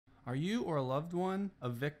Are you or a loved one a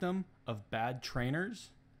victim of bad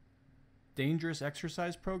trainers? Dangerous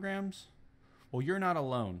exercise programs? Well, you're not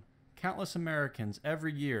alone. Countless Americans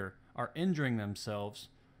every year are injuring themselves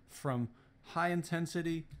from high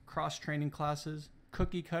intensity cross training classes,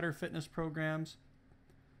 cookie cutter fitness programs,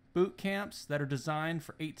 boot camps that are designed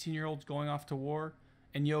for 18-year-olds going off to war,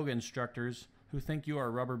 and yoga instructors who think you are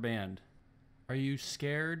a rubber band. Are you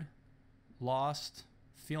scared, lost,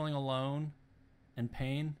 feeling alone, and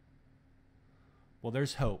pain? Well,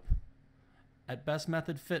 there's hope. At Best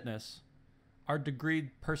Method Fitness, our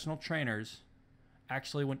degreed personal trainers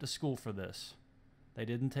actually went to school for this. They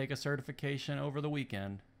didn't take a certification over the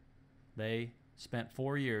weekend. They spent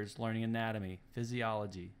 4 years learning anatomy,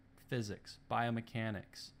 physiology, physics,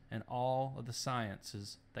 biomechanics, and all of the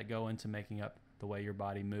sciences that go into making up the way your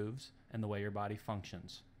body moves and the way your body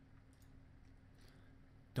functions.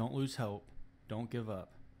 Don't lose hope. Don't give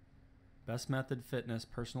up. Best Method Fitness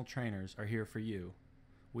personal trainers are here for you.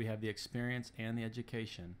 We have the experience and the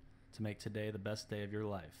education to make today the best day of your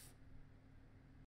life.